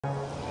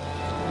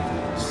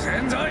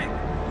现在，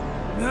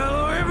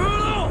那位不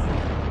动。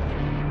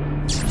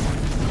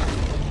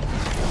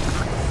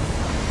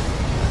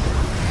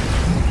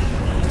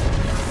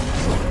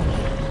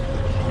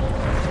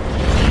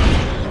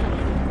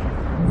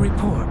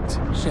Report,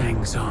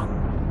 Shang Tsung.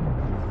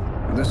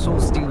 The Soul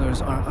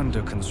Stealers are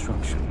under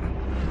construction.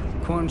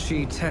 Quan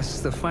Chi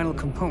tests the final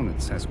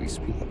components as we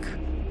speak.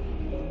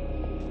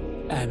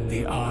 And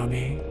the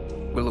army?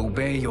 Will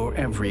obey your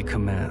every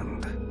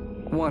command,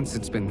 once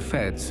it's been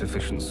fed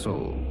sufficient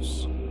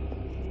souls.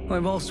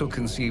 I've also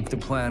conceived a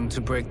plan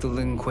to break the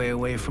Lin Kuei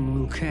away from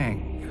Liu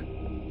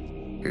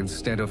Kang.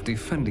 Instead of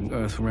defending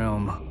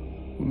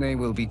Earthrealm, they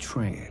will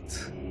betray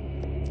it.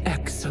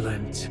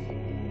 Excellent.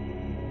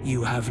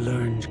 You have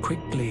learned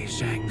quickly,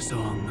 Shang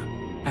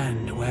Tsung.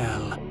 And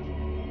well,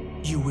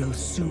 you will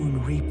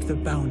soon reap the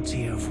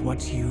bounty of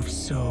what you've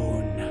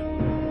sown.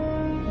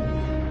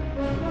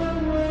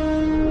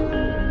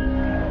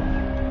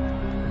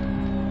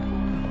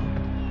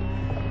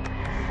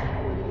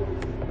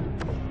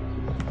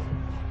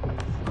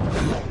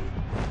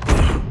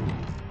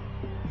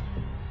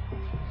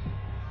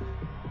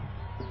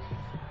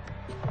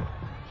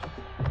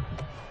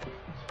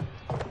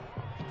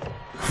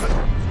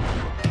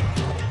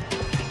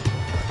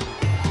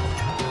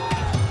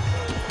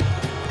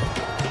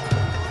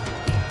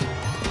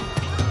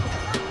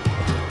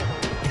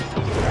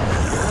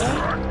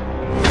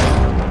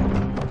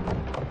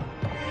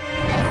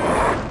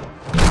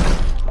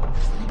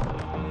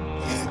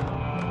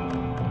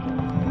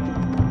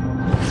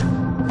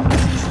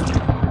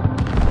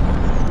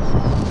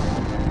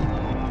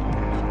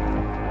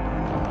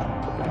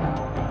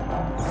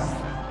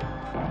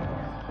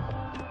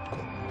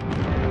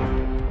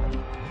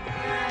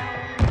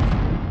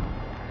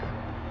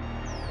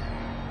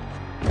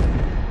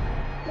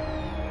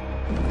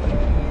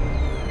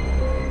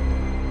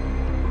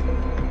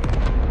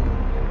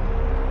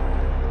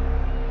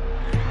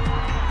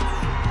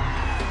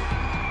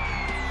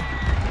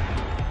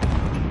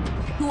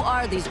 Who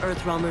are these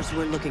Earthrealmers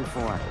we're looking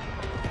for?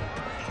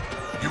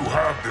 You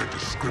have their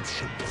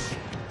descriptions.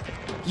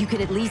 You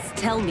can at least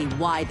tell me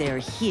why they're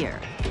here.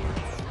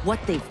 What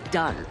they've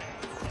done.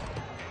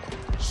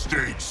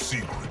 State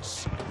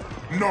secrets.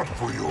 Not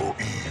for your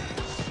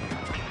ears.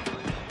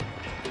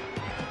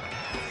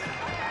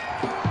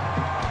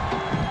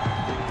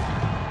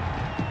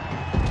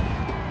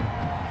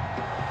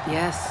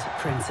 Yes,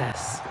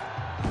 Princess.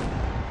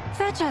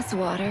 Fetch us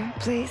water,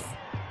 please.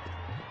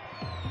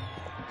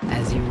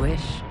 As you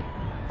wish.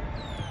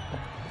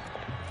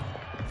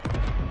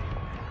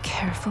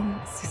 Careful,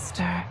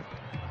 sister.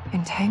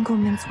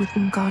 Entanglements with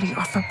Ungadi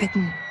are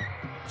forbidden.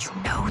 You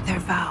know their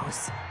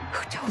vows.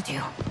 Who told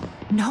you?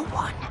 No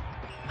one.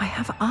 I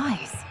have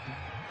eyes.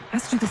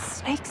 As do the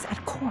snakes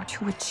at court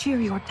who would cheer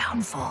your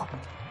downfall.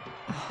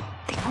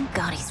 The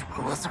Ungadi's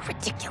rules are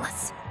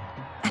ridiculous.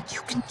 And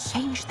you can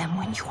change them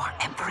when you are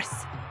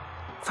Empress.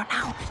 For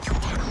now, you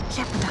cannot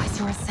jeopardize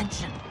your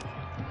ascension.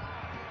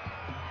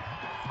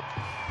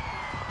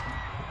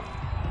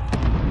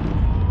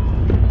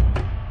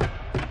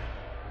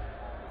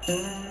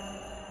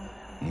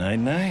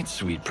 Night-night,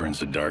 sweet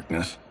Prince of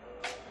Darkness.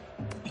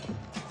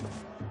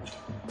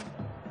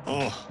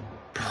 Oh,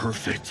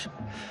 perfect.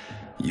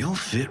 You'll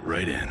fit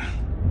right in.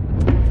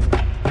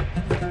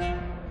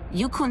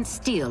 You couldn't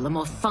steal a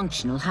more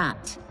functional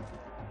hat.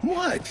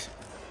 What?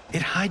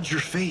 It hides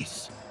your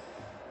face.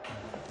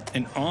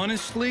 And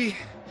honestly,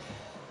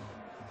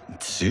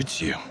 it suits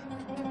you.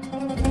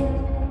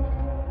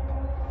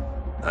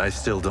 I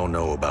still don't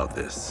know about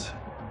this.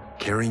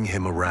 Carrying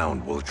him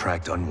around will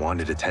attract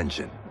unwanted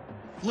attention.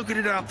 Look at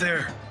it out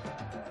there.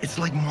 It's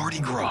like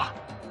Mardi Gras.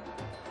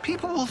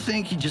 People will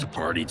think you just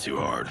party too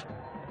hard.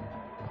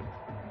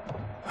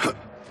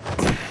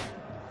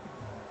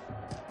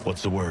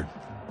 What's the word?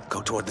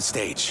 Go toward the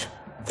stage,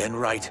 then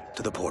right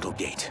to the portal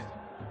gate.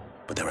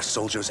 But there are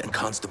soldiers and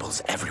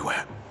constables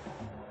everywhere.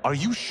 Are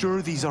you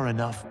sure these are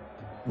enough?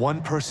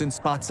 One person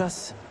spots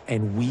us,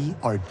 and we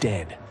are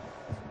dead.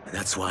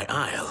 That's why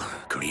I'll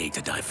create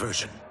a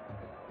diversion.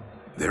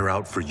 They're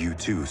out for you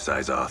too,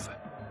 Syzoth.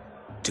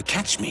 To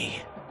catch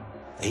me,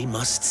 they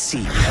must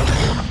see me.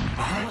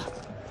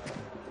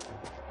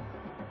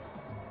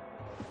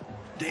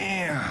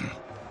 Damn.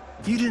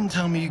 You didn't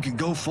tell me you could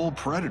go full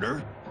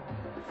Predator.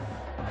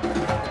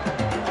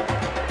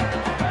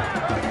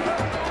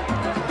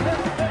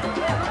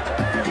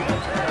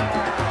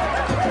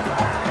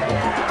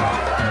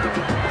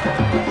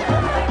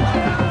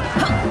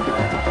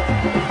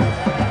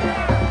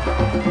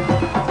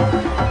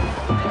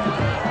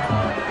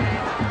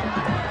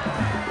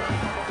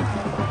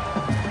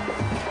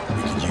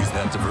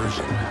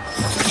 Diversion.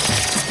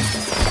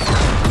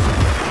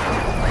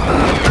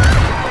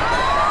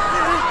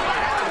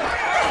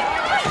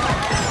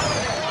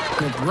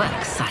 Good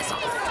work,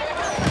 Syzoth.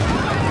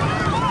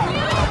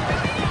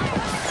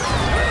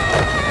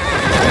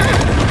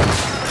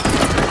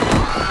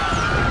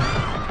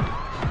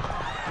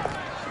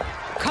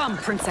 Come,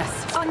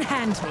 Princess.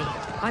 Unhand me.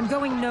 I'm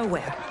going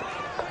nowhere.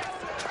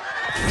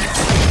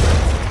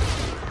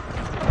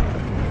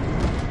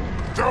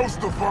 Don't Douse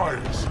the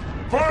fires!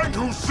 Find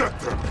who set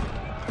them!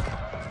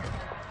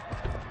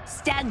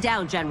 Stand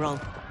down, General.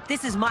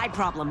 This is my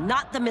problem,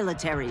 not the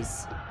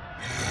military's.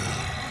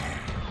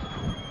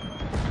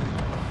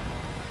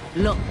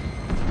 Look.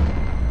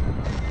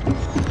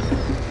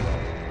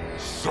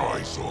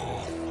 Size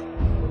off.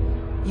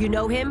 You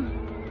know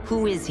him?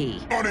 Who is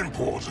he?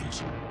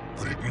 Unimportant,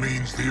 but it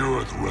means the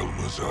Earth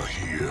Realmers are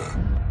here.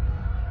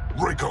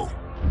 Rico.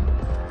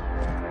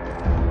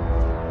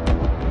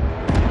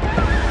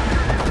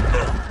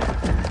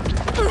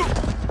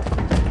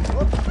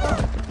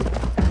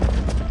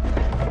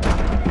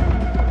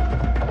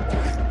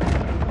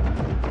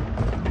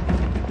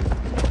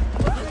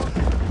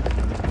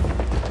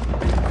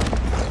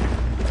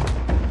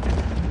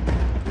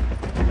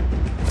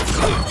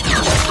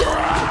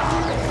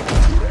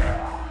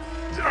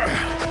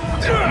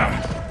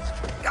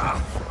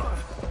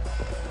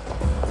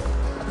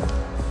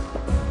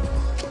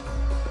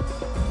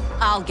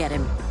 I'll get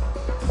him.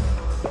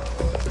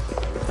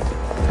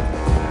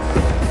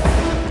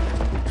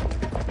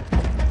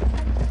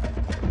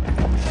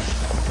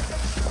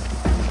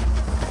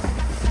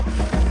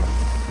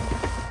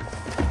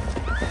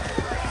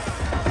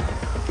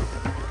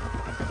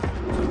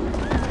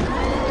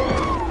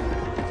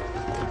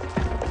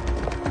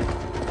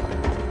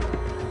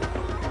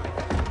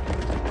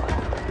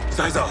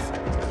 Size off.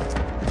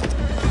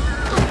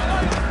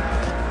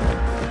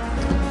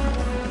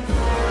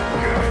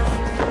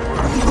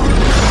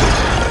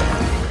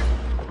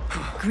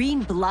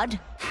 Green blood?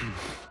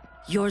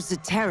 You're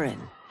Zaterran.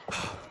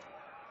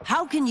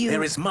 How can you—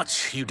 There is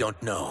much you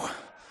don't know.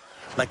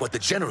 Like what the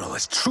General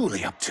is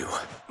truly up to.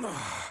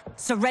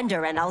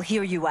 Surrender and I'll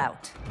hear you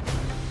out.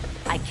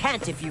 I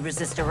can't if you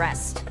resist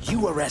arrest.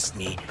 You arrest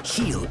me,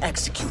 he'll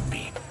execute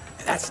me.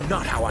 That's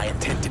not how I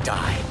intend to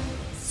die.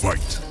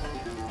 Fight.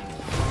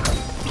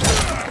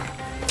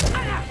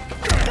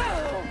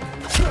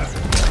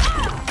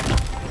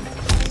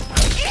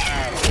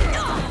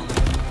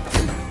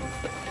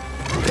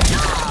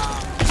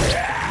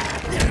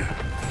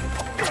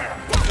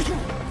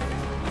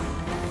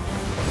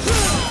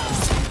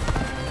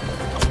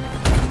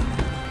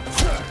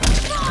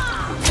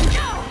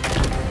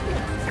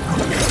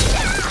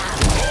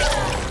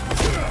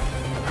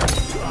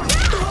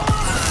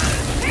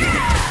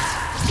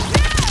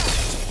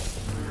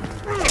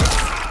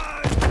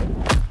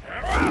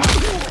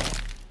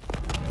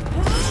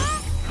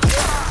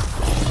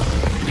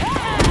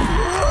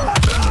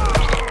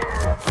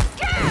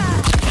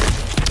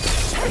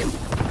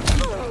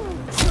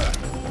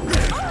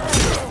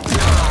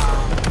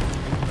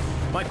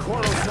 My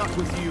quarrel's not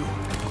with you.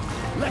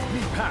 Let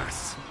me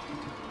pass.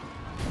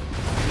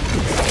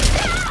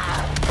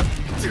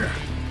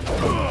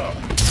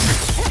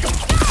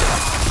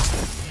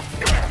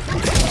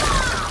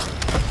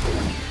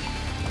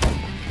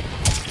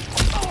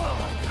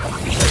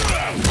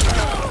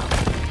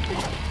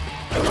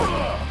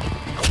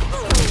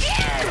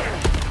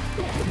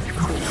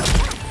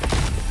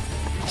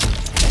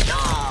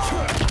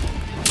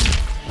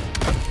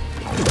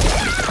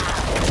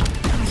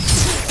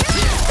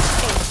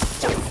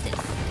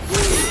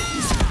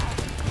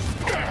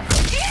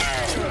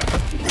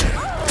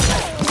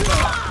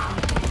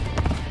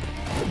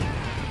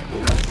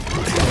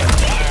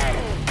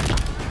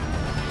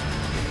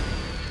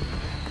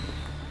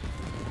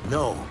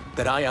 Know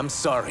that I am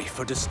sorry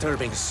for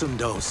disturbing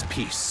Sundo's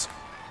peace.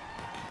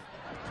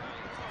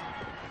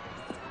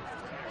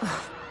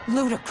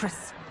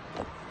 Ludicrous.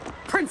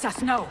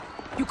 Princess, no!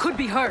 You could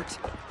be hurt!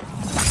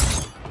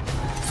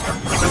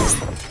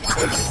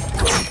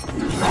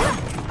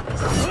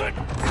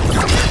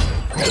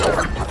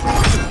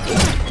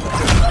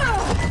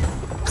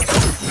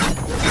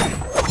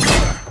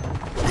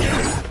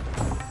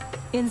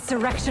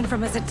 Insurrection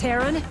from a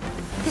Zaterran?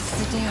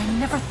 This is a day I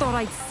never thought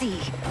I'd see.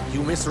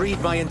 You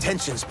misread my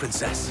intentions,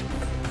 Princess.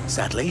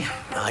 Sadly,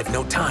 I've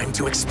no time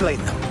to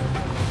explain them.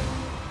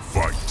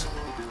 Fight.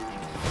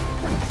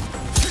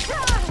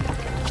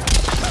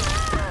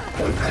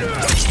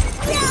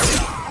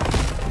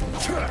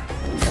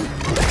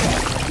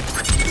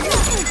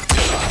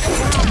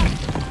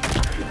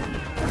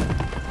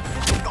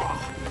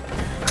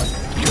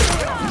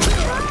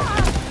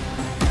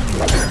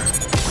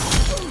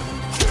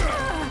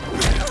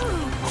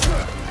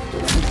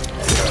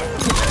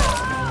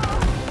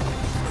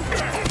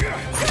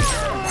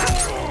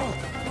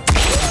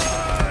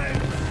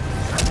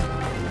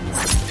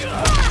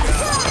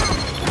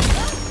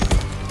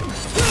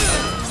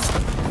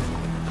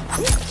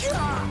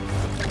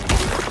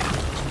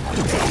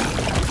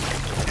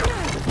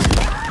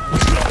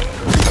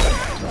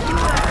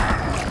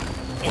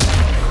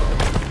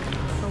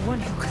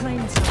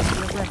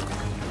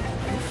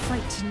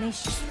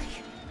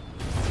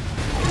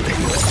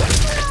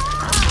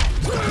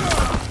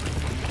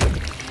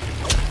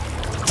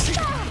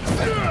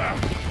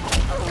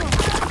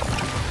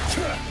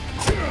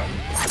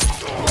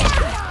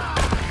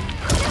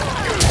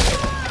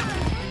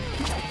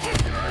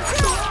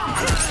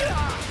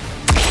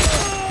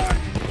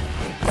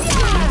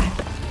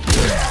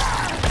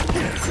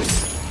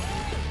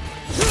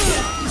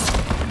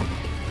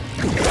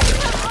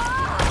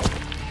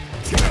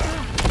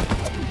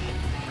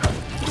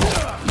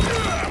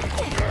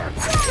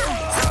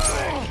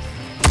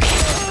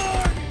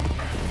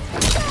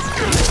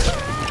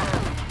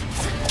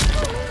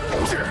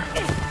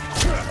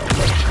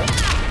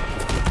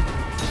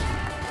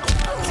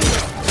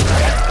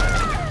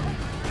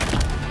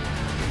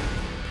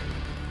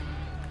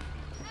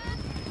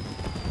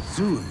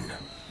 Soon,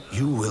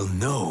 you will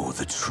know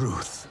the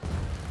truth.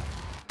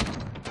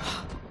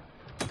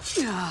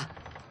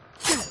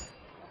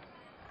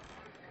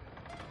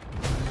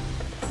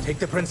 Take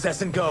the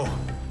princess and go.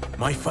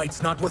 My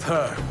fight's not with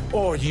her,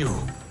 or you.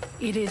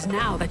 It is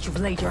now that you've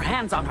laid your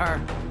hands on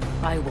her.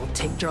 I will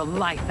take your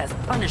life as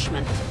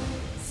punishment.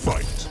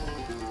 Fight.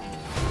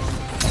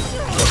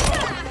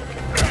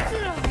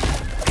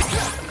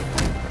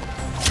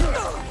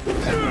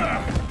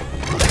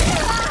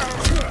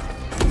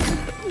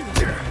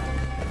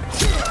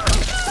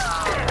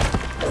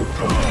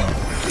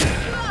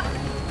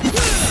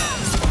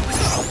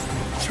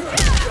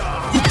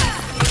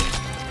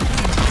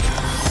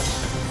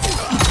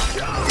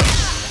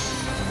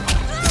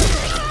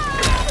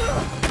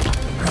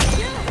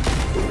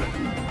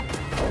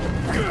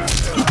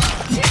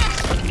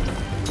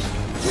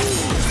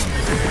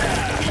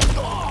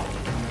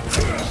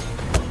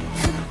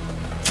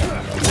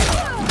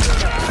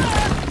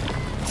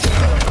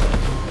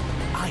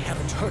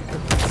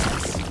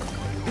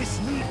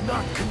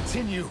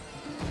 Continue.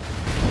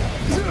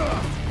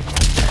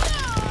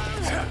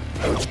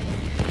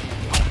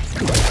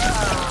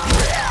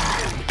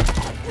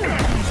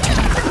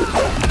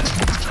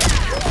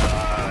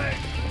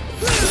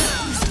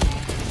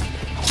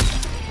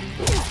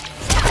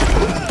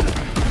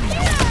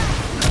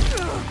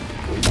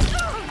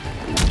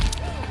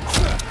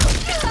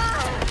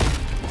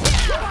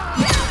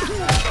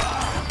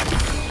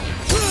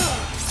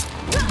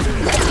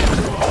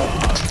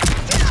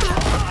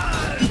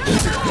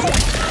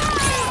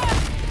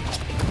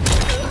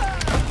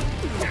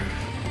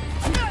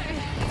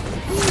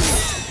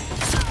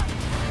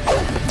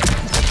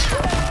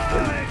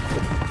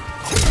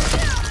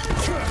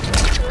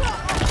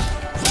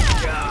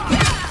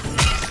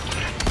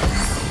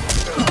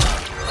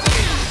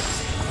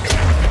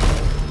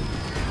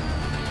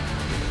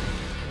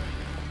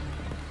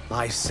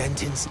 My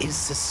sentence is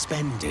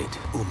suspended,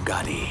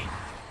 Umgadi.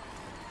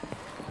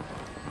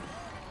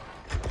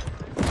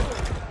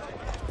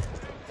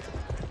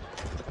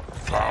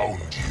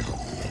 Found you.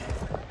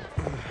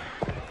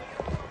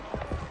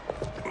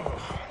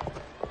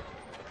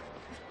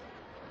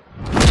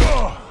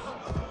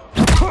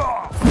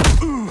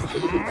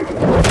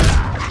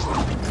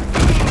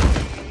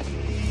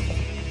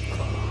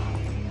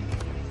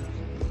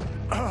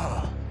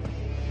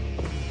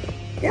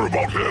 What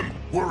about him?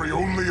 Worry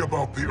only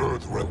about the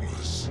Earth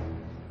Realmers.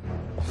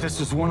 If this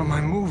was one of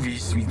my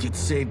movies, we'd get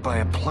saved by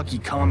a plucky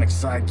comic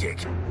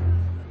sidekick.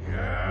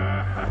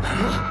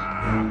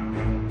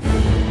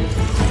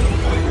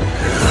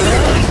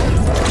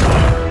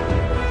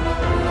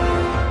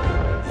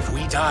 If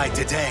we die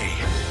today,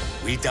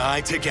 we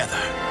die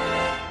together.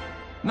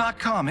 Not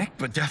comic,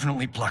 but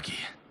definitely plucky.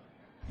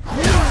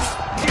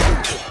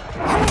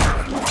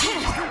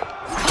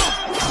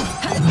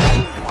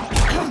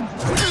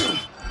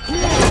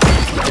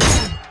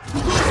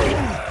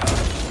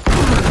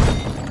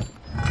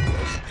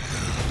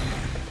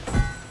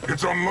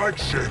 It's unlike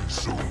Shang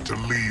Tsung to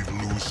leave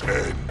loose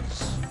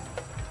ends.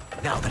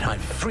 Now that I'm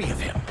free of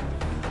him,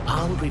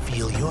 I'll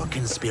reveal your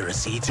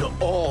conspiracy to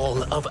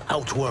all of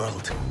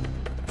Outworld.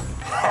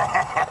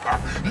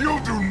 You'll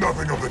do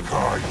nothing of the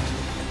kind.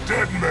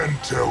 Dead men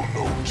tell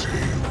no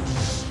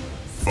tales.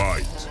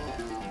 Fight.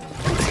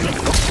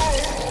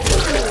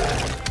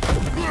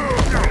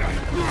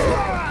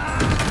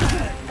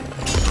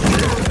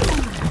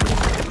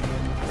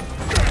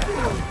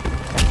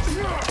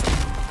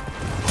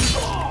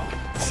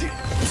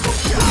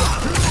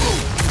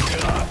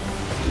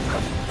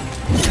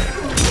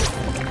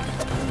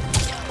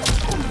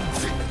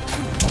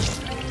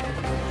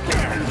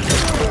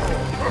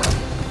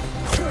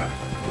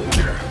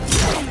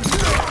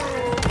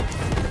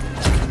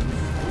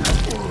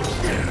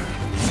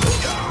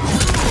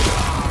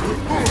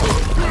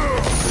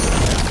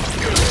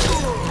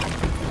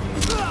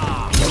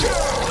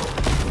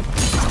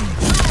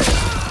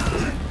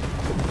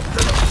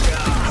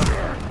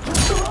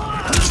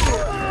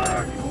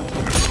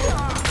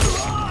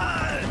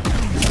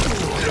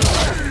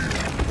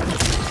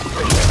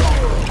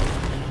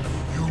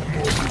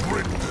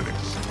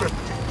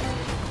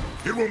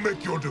 It will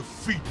make your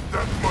defeat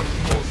that much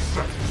more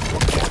satisfying.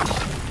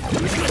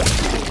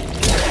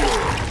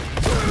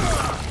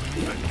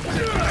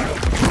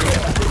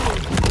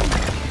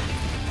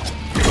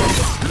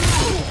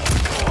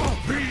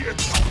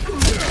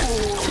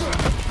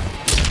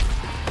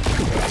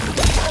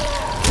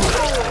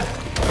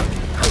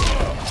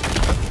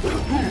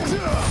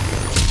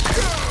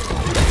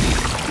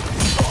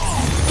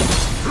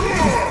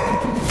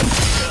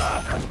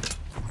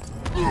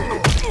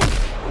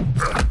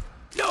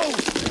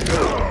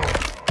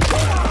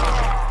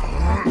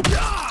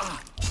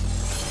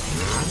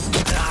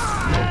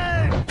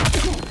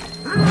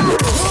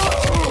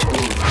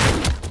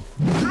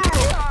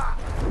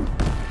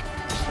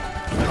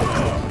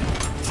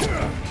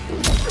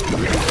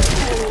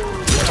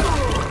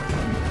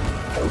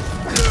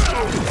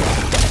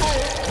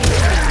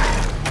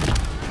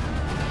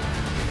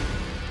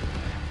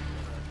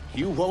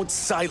 You won't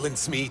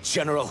silence me,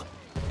 General.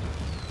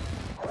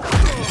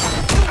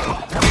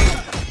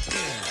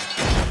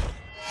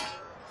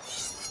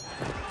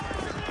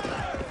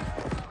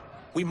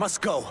 We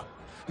must go.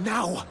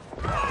 Now!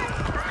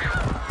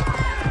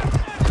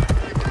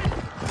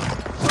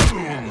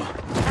 Boom!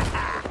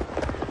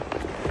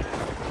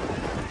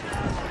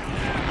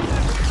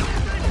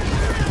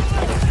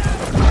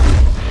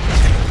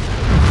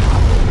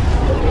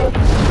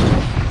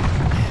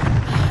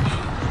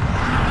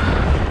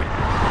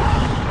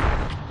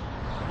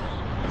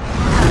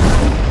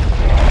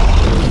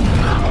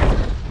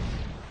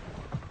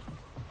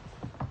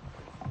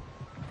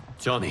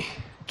 Johnny,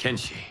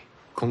 Kenshi,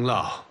 Kung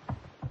Lao,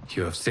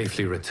 you have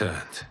safely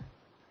returned.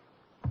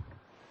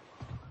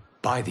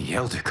 By the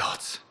Elder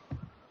Gods.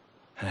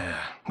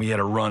 We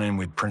had a run-in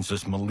with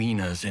Princess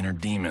Melina's inner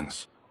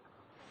demons.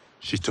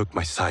 She took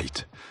my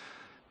sight,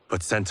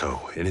 but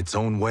Sento, in its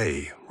own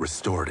way,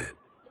 restored it.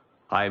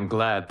 I am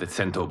glad that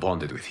Sento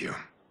bonded with you.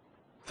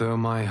 Though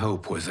my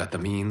hope was that the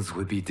means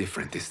would be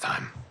different this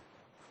time.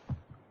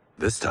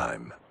 This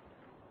time?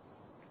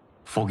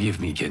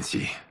 Forgive me,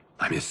 Kenshi.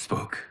 I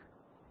misspoke.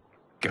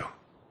 Go.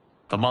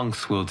 The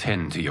monks will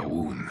tend to your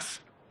wounds.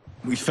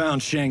 We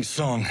found Shang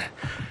Tsung,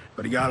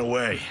 but he got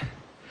away.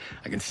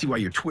 I can see why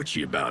you're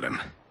twitchy about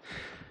him.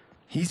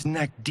 He's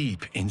neck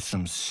deep in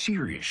some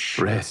serious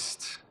shit.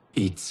 Rest.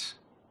 Eat.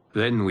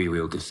 Then we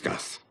will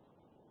discuss.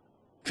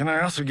 Can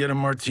I also get a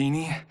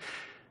martini?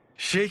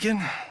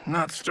 Shaken,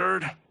 not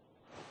stirred?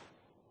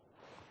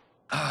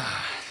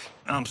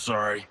 I'm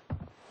sorry.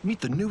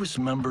 Meet the newest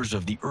members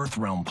of the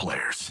Earthrealm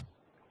players.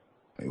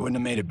 We wouldn't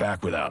have made it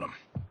back without them.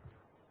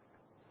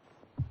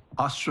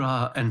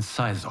 Astra and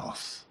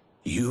Syzos.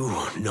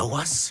 You know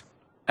us?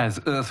 As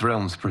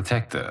Earthrealm's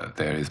protector,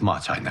 there is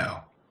much I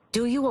know.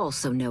 Do you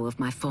also know of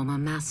my former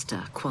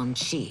master, Quan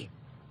Chi?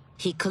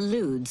 He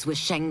colludes with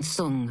Shang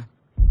Tsung.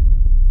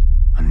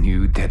 A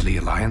new deadly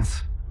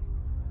alliance?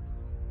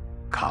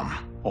 Come,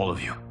 all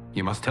of you.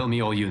 You must tell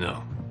me all you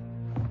know.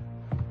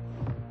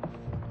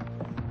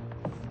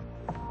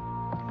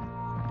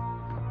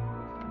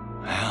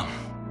 Well,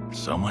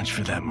 so much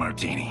for that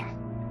martini.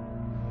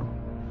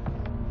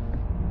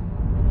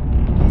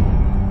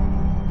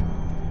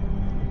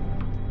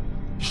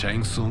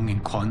 Shang Tsung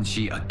and Quan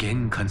Chi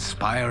again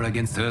conspire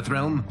against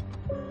Earthrealm?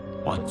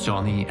 What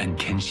Johnny and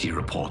Kenshi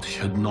report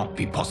should not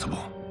be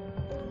possible.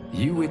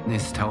 You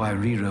witnessed how I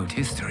rewrote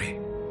history.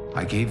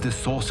 I gave the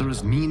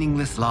sorcerers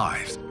meaningless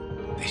lives.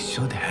 They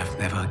should have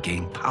never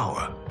gained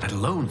power, let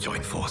alone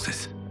join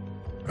forces.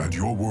 And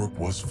your work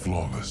was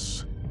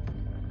flawless.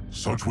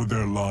 Such would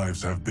their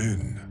lives have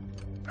been,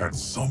 had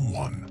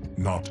someone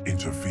not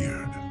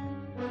interfered.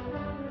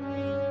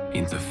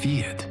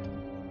 Interfered?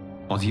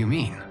 What do you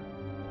mean?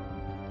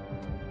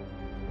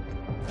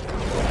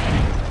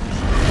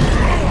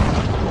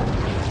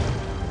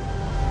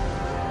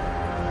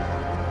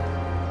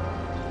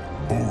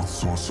 Both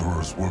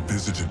sorcerers were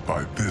visited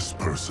by this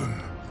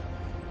person.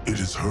 It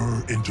is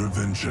her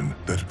intervention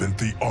that bent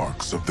the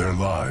arcs of their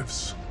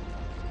lives.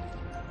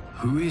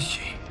 Who is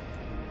she?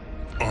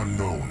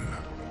 Unknown.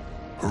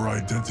 Her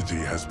identity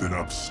has been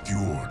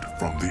obscured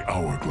from the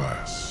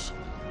hourglass.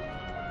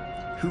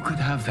 Who could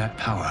have that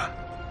power?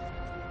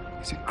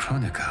 Is it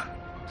Kronika?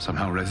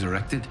 Somehow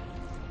resurrected?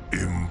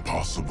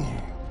 Impossible.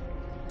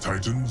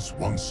 Titans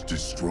once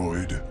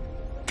destroyed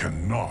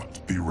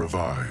cannot be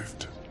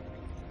revived.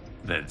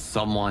 Then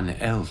someone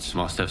else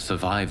must have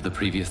survived the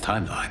previous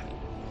timeline.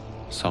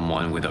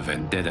 Someone with a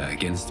vendetta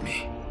against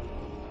me.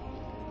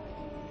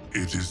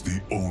 It is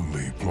the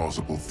only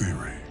plausible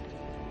theory.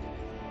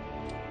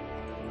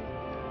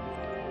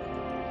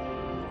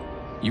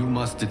 You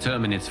must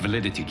determine its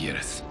validity,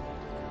 Geras.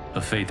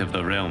 The fate of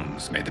the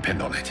realms may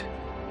depend on it.